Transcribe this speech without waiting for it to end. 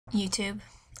YouTube,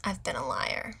 I've been a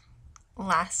liar.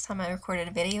 Last time I recorded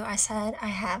a video, I said I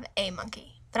have a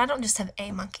monkey. But I don't just have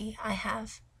a monkey, I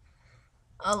have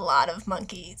a lot of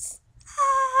monkeys.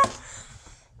 Ah!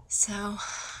 So,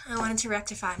 I wanted to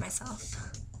rectify myself.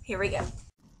 Here we go.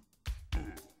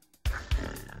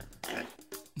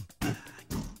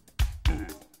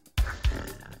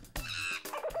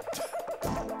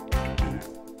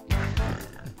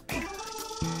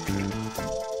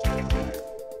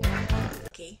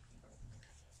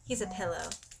 He's a pillow.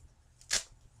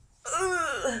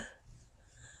 Ugh.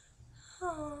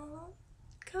 Oh,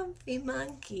 comfy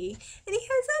monkey. And he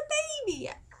has a baby.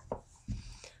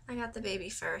 I got the baby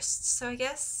first, so I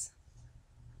guess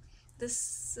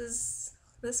this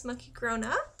monkey grown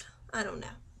up? I don't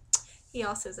know. He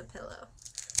also is a pillow.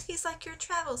 He's like your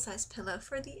travel size pillow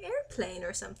for the airplane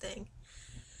or something.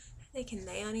 They can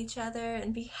lay on each other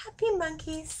and be happy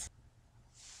monkeys.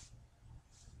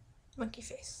 Monkey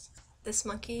face. This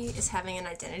monkey is having an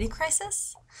identity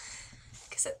crisis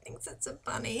because it thinks it's a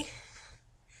bunny.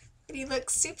 And he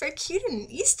looks super cute in an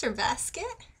Easter basket.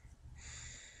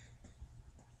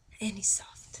 And he's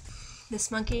soft.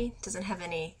 This monkey doesn't have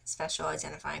any special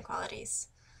identifying qualities.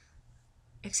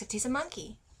 Except he's a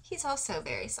monkey. He's also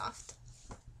very soft.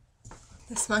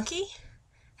 This monkey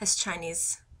has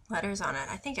Chinese letters on it.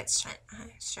 I think it's Chinese.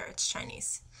 I'm sure it's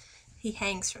Chinese. He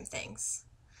hangs from things.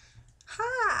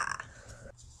 Ha!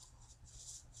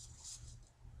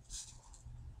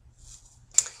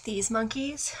 These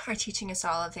monkeys are teaching us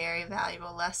all a very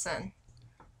valuable lesson.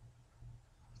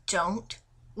 Don't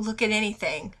look at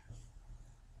anything.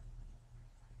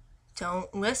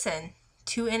 Don't listen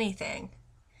to anything.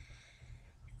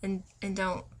 And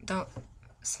don't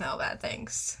smell bad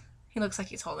things. He looks like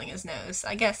he's holding his nose.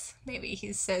 I guess maybe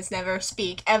he says never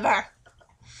speak ever. Or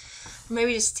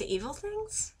maybe just to evil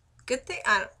things? Good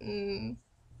thing?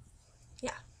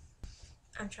 Yeah.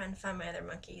 I'm trying to find my other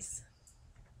monkeys.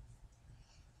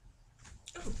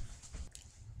 Ooh.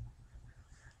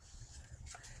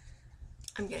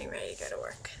 I'm getting ready to go to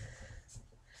work.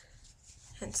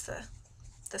 Hence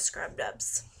the scrub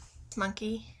dubs.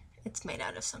 Monkey, it's made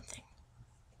out of something.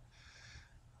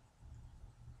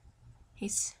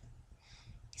 He's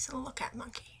a look-at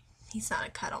monkey. He's not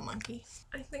a cuddle monkey.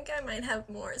 I think I might have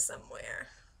more somewhere.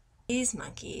 These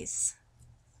monkeys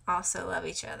also love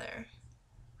each other.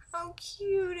 How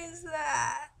cute is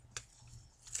that?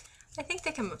 I think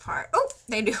they come apart. Oh,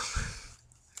 they do.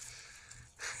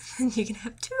 And you can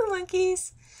have two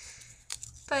monkeys.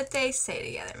 But they stay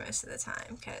together most of the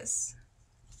time because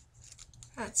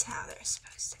that's how they're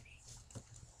supposed to be.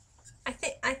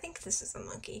 I think this is a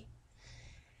monkey.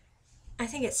 I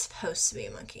think it's supposed to be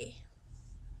a monkey.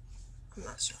 I'm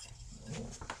not sure.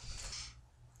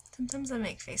 Sometimes I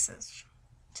make faces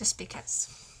just because.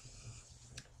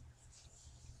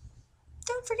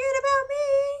 Don't forget about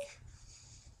me!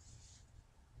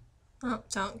 Oh,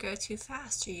 don't go too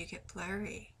fast or you get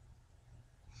blurry.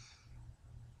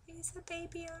 He's a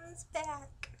baby on his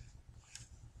back.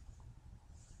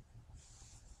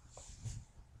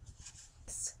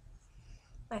 It's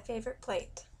my favorite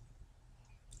plate.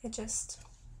 It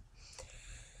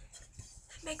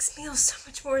makes meals so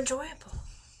much more enjoyable.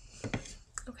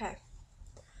 Okay.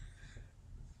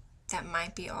 That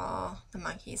might be all the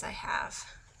monkeys I have.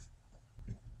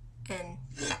 In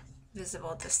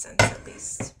visible distance, at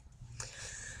least.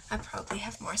 I probably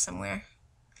have more somewhere.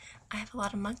 I have a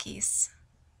lot of monkeys.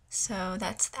 So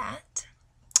that's that.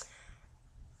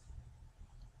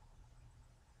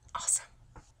 Awesome.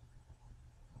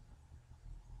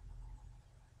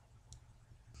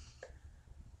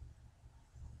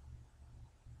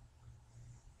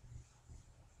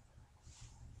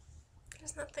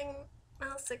 There's nothing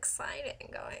else exciting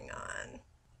going on.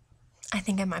 I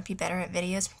think I might be better at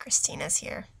videos when Christina's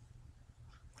here.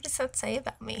 What does that say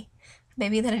about me?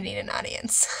 Maybe that I need an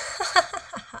audience.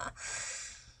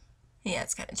 Yeah,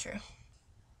 it's kind of true.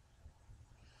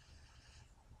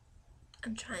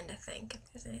 I'm trying to think if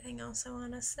there's anything else I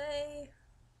want to say.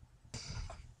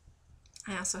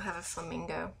 I also have a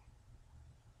flamingo.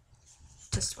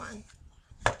 Just one.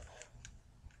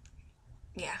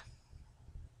 Yeah.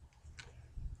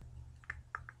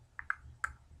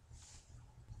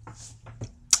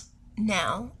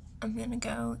 Now, I'm gonna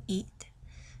go eat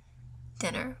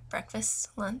dinner, breakfast,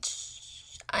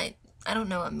 lunch. I don't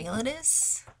know what meal it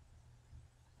is.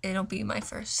 It'll be my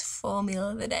first full meal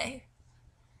of the day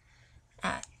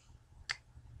at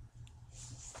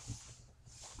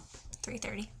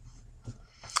 3:30.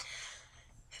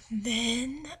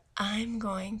 Then I'm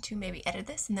going to maybe edit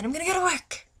this and then I'm gonna go to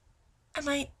work. I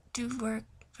might do work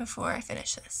before I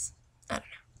finish this. I don't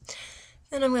know.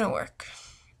 Then I'm gonna work.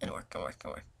 and work and work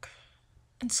and work.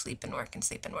 And sleep and work and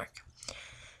sleep and work.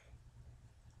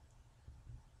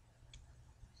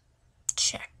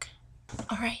 Check.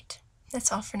 Alright,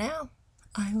 that's all for now.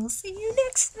 I will see you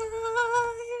next time.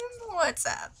 What's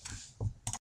up?